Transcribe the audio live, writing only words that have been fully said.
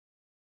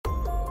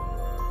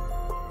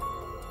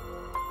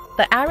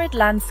The arid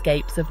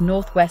landscapes of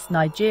northwest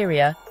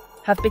Nigeria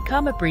have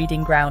become a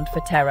breeding ground for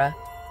terror.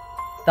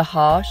 The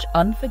harsh,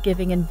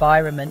 unforgiving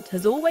environment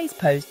has always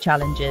posed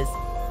challenges,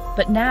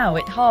 but now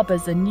it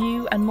harbours a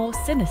new and more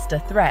sinister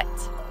threat.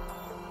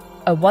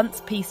 A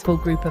once peaceful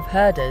group of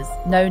herders,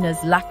 known as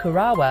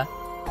Lakurawa,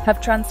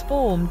 have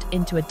transformed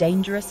into a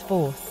dangerous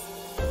force.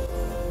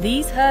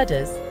 These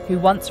herders, who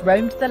once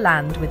roamed the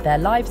land with their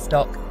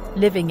livestock,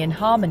 living in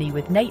harmony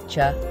with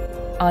nature,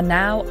 are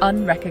now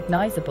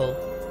unrecognisable.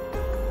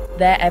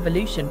 Their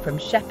evolution from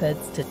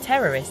shepherds to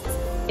terrorists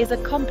is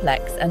a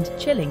complex and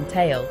chilling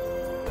tale.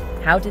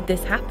 How did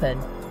this happen?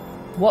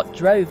 What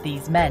drove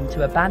these men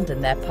to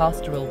abandon their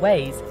pastoral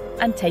ways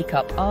and take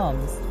up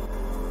arms?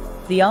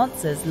 The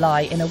answers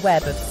lie in a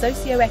web of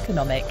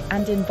socio-economic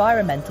and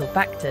environmental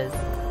factors.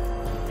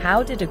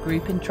 How did a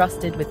group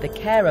entrusted with the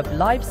care of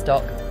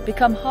livestock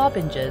become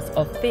harbingers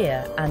of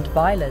fear and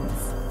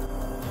violence?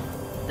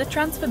 The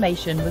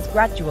transformation was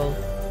gradual,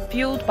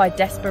 fueled by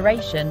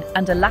desperation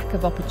and a lack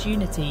of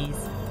opportunities.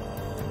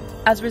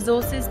 As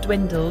resources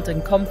dwindled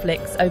and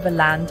conflicts over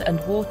land and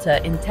water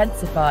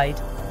intensified,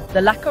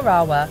 the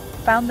Lakurawa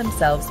found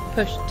themselves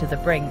pushed to the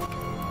brink.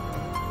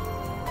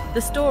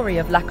 The story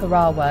of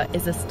Lakurawa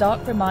is a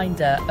stark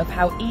reminder of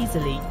how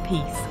easily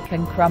peace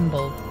can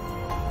crumble.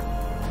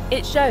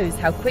 It shows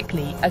how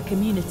quickly a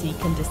community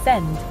can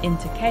descend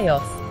into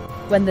chaos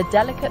when the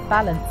delicate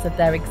balance of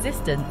their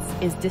existence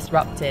is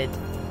disrupted.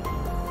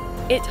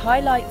 It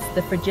highlights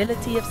the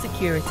fragility of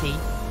security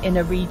in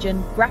a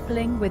region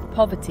grappling with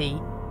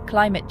poverty,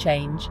 climate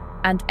change,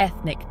 and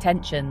ethnic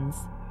tensions.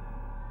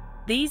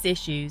 These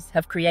issues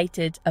have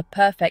created a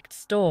perfect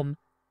storm,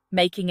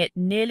 making it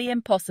nearly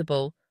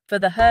impossible for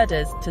the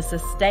herders to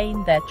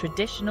sustain their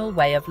traditional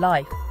way of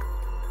life.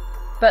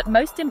 But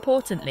most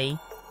importantly,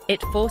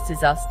 it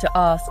forces us to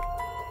ask,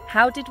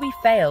 how did we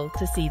fail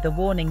to see the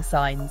warning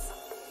signs?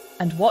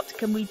 And what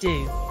can we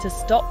do to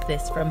stop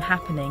this from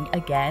happening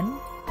again?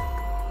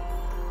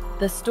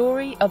 The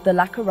story of the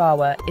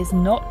Lakurawa is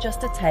not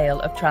just a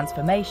tale of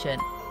transformation,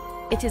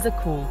 it is a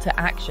call to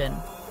action.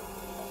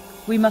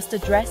 We must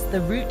address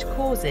the root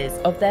causes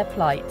of their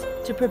plight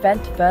to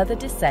prevent further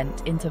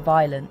descent into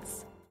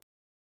violence.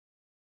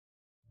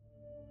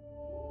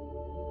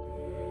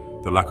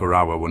 The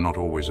Lakurawa were not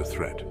always a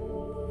threat.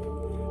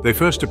 They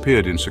first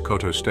appeared in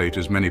Sokoto State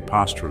as many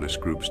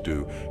pastoralist groups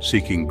do,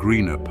 seeking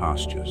greener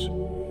pastures.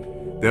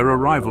 Their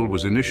arrival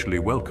was initially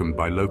welcomed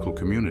by local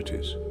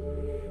communities.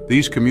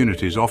 These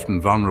communities,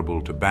 often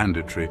vulnerable to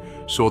banditry,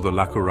 saw the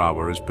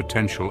Lakurawa as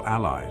potential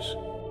allies.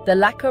 The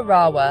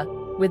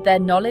Lakurawa, with their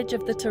knowledge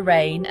of the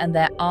terrain and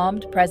their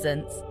armed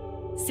presence,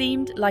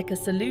 seemed like a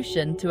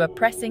solution to a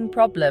pressing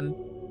problem.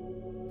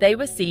 They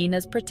were seen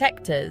as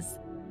protectors,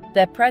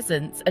 their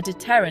presence a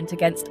deterrent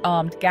against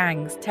armed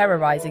gangs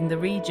terrorizing the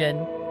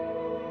region.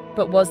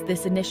 But was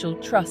this initial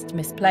trust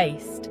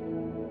misplaced?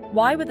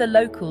 Why were the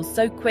locals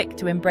so quick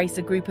to embrace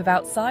a group of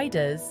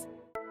outsiders?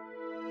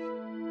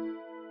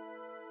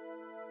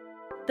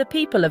 The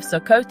people of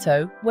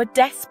Sokoto were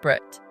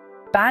desperate.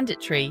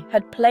 Banditry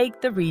had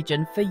plagued the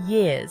region for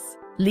years,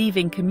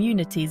 leaving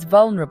communities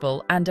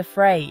vulnerable and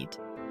afraid.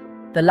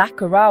 The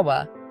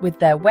Lakurawa, with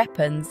their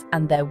weapons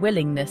and their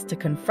willingness to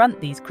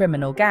confront these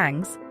criminal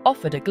gangs,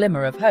 offered a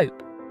glimmer of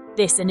hope.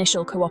 This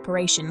initial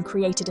cooperation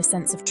created a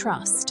sense of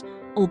trust,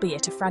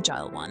 albeit a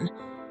fragile one.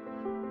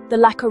 The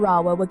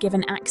Lakurawa were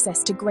given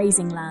access to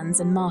grazing lands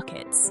and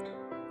markets.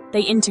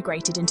 They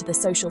integrated into the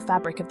social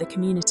fabric of the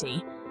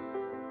community.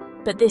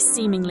 But this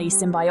seemingly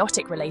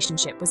symbiotic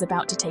relationship was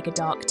about to take a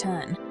dark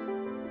turn.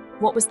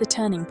 What was the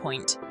turning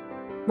point?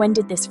 When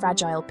did this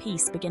fragile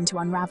peace begin to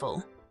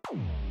unravel?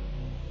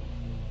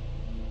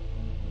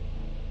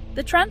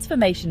 The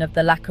transformation of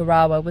the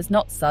Lakurawa was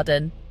not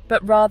sudden,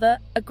 but rather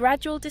a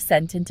gradual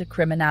descent into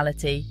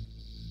criminality.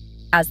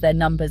 As their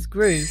numbers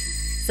grew,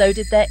 so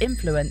did their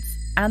influence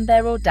and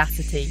their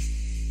audacity.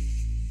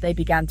 They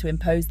began to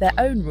impose their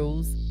own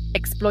rules,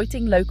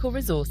 exploiting local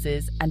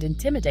resources and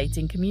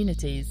intimidating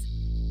communities.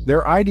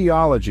 Their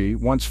ideology,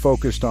 once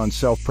focused on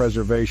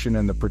self-preservation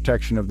and the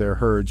protection of their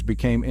herds,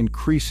 became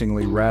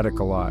increasingly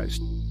radicalized.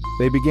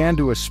 They began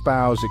to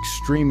espouse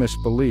extremist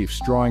beliefs,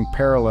 drawing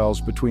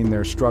parallels between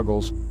their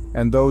struggles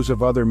and those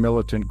of other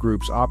militant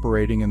groups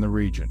operating in the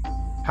region.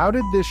 How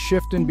did this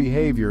shift in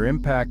behavior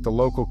impact the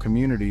local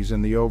communities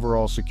and the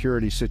overall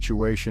security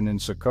situation in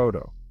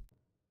Sokoto?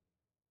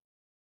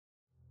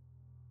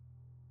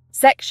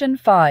 Section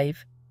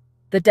 5.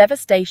 The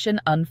devastation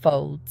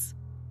unfolds.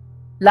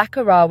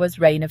 Lakurawa's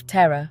reign of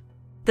terror.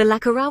 The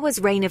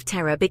Lakurawa's reign of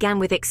terror began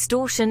with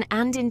extortion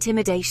and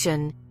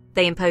intimidation.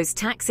 They imposed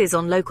taxes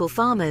on local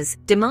farmers,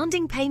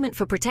 demanding payment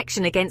for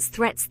protection against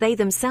threats they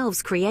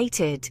themselves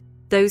created.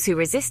 Those who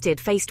resisted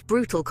faced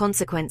brutal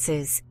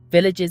consequences.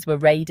 Villages were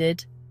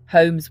raided,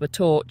 homes were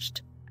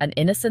torched, and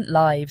innocent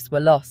lives were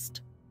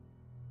lost.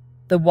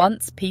 The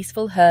once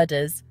peaceful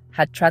herders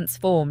had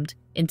transformed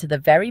into the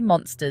very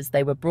monsters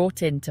they were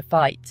brought in to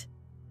fight.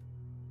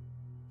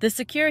 The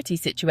security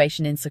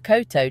situation in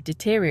Sokoto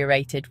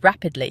deteriorated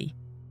rapidly.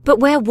 But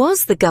where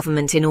was the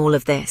government in all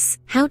of this?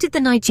 How did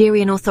the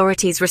Nigerian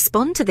authorities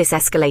respond to this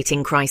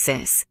escalating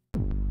crisis?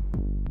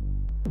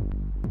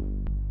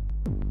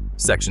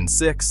 Section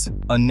 6.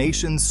 A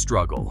Nation's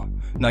Struggle.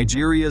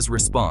 Nigeria's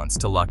Response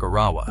to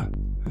Lakurawa.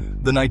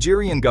 The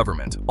Nigerian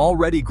government,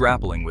 already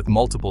grappling with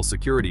multiple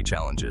security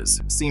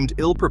challenges, seemed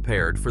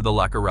ill-prepared for the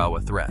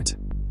Lakurawa threat.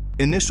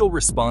 Initial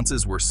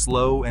responses were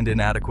slow and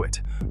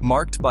inadequate,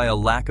 marked by a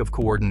lack of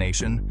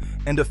coordination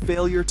and a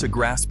failure to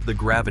grasp the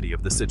gravity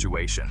of the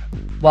situation.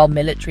 While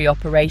military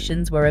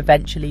operations were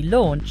eventually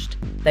launched,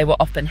 they were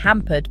often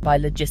hampered by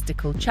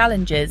logistical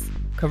challenges,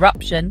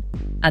 corruption,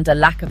 and a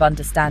lack of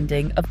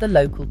understanding of the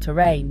local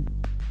terrain.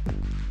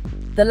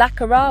 The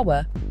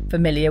Lakurawa,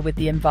 familiar with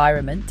the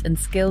environment and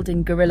skilled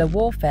in guerrilla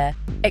warfare,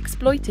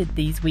 exploited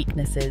these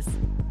weaknesses.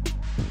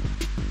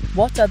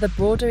 What are the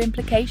broader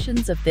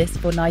implications of this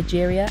for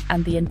Nigeria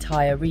and the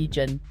entire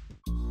region?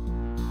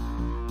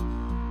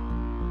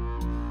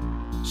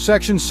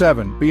 Section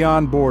 7.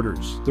 Beyond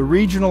Borders. The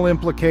regional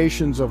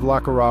implications of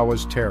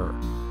Lakurawa's terror.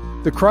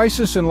 The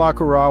crisis in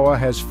Lakurawa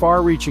has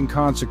far-reaching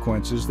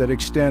consequences that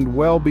extend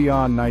well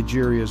beyond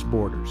Nigeria's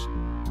borders.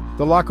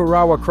 The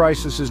Lakurawa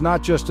crisis is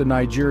not just a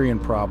Nigerian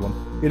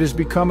problem, it has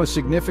become a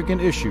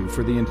significant issue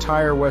for the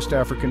entire West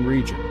African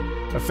region,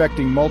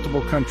 affecting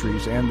multiple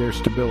countries and their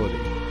stability.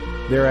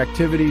 Their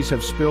activities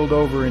have spilled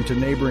over into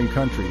neighboring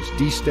countries,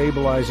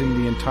 destabilizing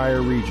the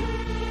entire region.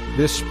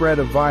 This spread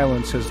of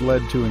violence has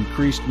led to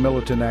increased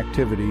militant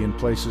activity in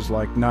places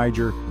like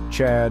Niger,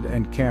 Chad,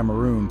 and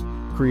Cameroon,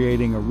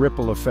 creating a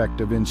ripple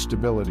effect of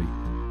instability.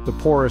 The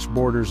porous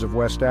borders of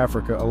West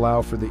Africa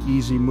allow for the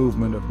easy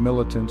movement of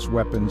militants,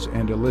 weapons,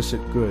 and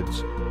illicit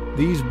goods.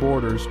 These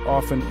borders,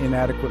 often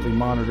inadequately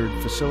monitored,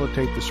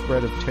 facilitate the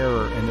spread of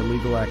terror and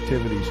illegal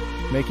activities,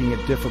 making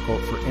it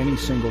difficult for any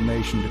single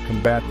nation to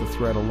combat the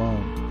threat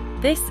alone.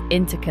 This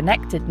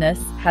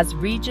interconnectedness has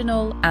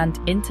regional and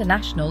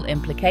international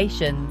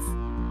implications.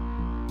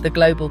 The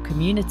global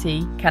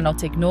community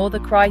cannot ignore the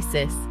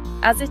crisis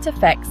as it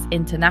affects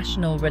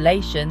international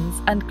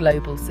relations and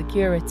global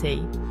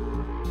security.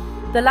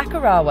 The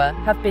Lakurawa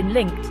have been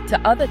linked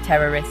to other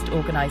terrorist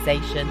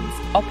organizations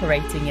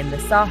operating in the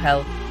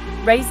Sahel,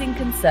 raising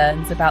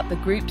concerns about the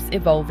group's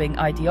evolving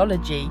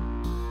ideology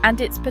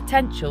and its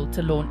potential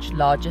to launch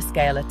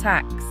larger-scale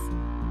attacks.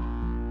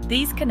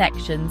 These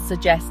connections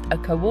suggest a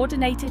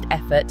coordinated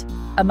effort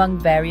among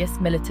various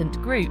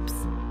militant groups,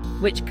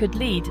 which could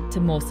lead to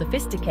more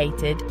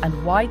sophisticated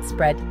and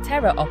widespread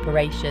terror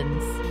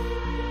operations.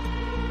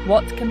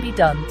 What can be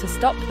done to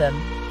stop them?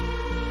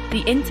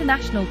 The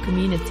international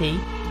community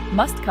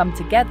must come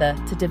together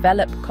to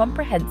develop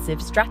comprehensive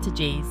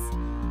strategies.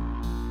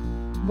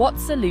 What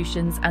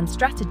solutions and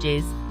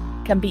strategies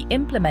can be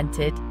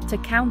implemented to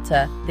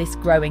counter this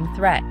growing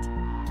threat?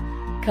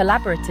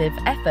 Collaborative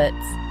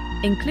efforts,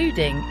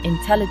 including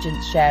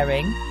intelligence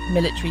sharing,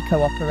 military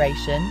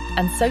cooperation,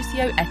 and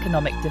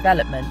socio-economic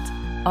development,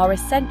 are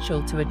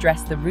essential to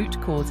address the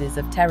root causes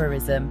of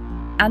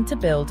terrorism and to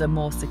build a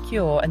more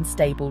secure and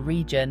stable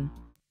region.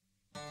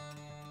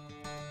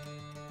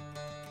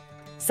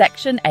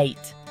 Section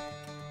 8.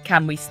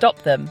 Can we stop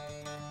them?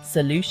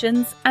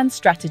 Solutions and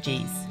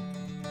strategies.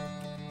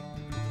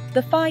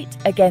 The fight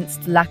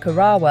against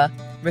Lakurawa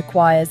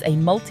requires a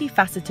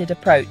multifaceted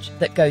approach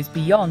that goes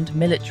beyond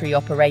military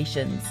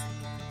operations.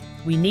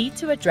 We need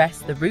to address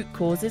the root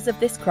causes of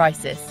this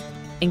crisis,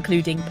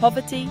 including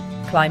poverty,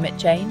 climate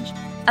change,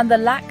 and the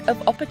lack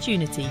of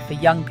opportunity for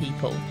young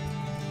people.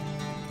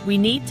 We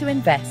need to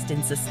invest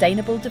in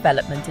sustainable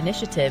development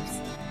initiatives,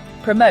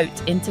 promote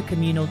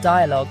intercommunal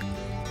dialogue,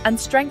 and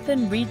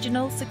strengthen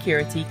regional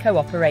security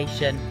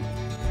cooperation.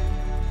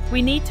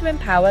 We need to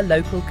empower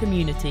local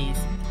communities,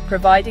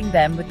 providing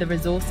them with the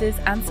resources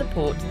and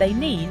support they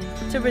need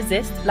to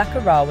resist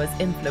Lakurawa's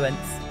influence.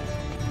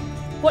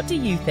 What do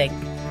you think?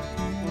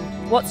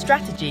 What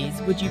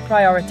strategies would you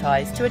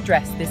prioritize to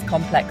address this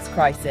complex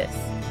crisis?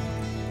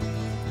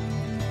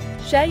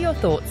 Share your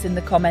thoughts in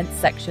the comments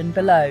section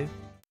below.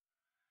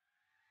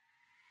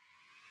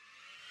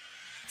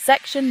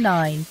 Section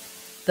 9.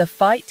 The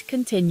fight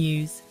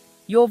continues.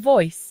 Your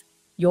voice,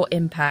 your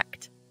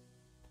impact.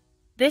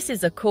 This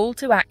is a call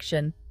to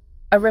action,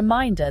 a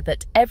reminder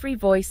that every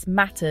voice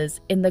matters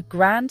in the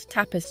grand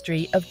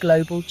tapestry of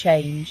global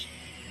change.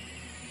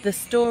 The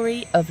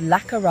story of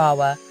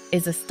Lakurawa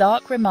is a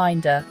stark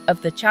reminder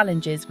of the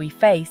challenges we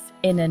face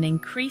in an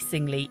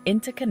increasingly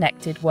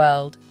interconnected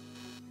world.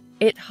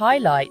 It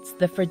highlights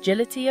the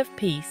fragility of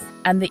peace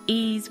and the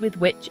ease with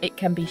which it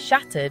can be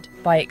shattered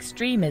by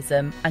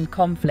extremism and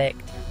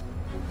conflict.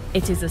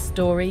 It is a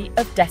story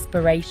of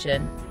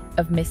desperation,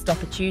 of missed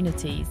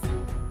opportunities,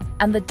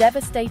 and the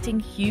devastating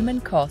human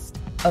cost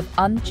of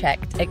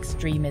unchecked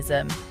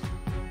extremism.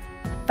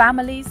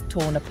 Families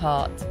torn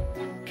apart,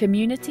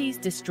 communities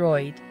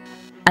destroyed,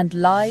 and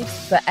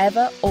lives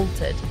forever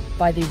altered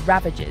by the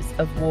ravages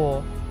of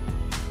war.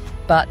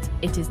 But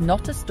it is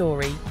not a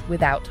story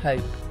without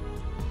hope.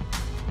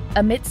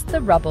 Amidst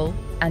the rubble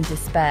and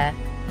despair,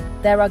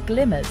 there are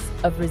glimmers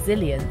of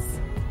resilience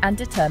and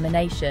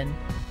determination.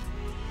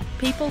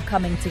 people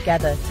coming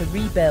together to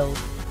rebuild,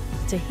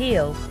 to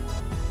heal,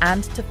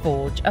 and to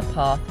forge a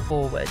path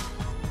forward.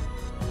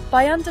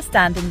 By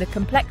understanding the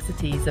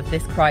complexities of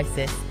this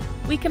crisis,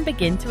 we can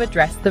begin to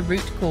address the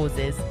root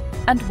causes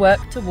and work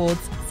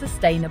towards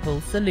sustainable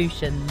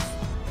solutions.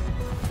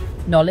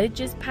 Knowledge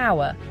is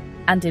power,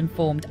 and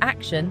informed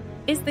action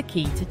is the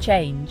key to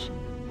change.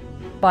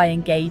 By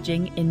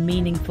engaging in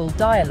meaningful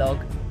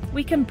dialogue,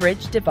 we can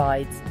bridge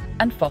divides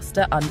and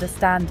foster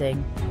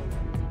understanding.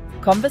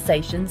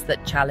 Conversations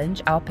that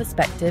challenge our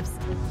perspectives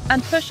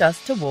and push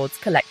us towards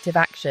collective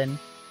action.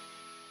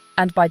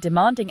 And by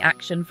demanding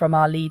action from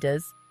our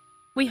leaders,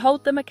 we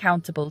hold them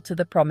accountable to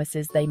the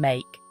promises they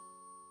make.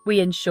 We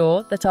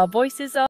ensure that our voices are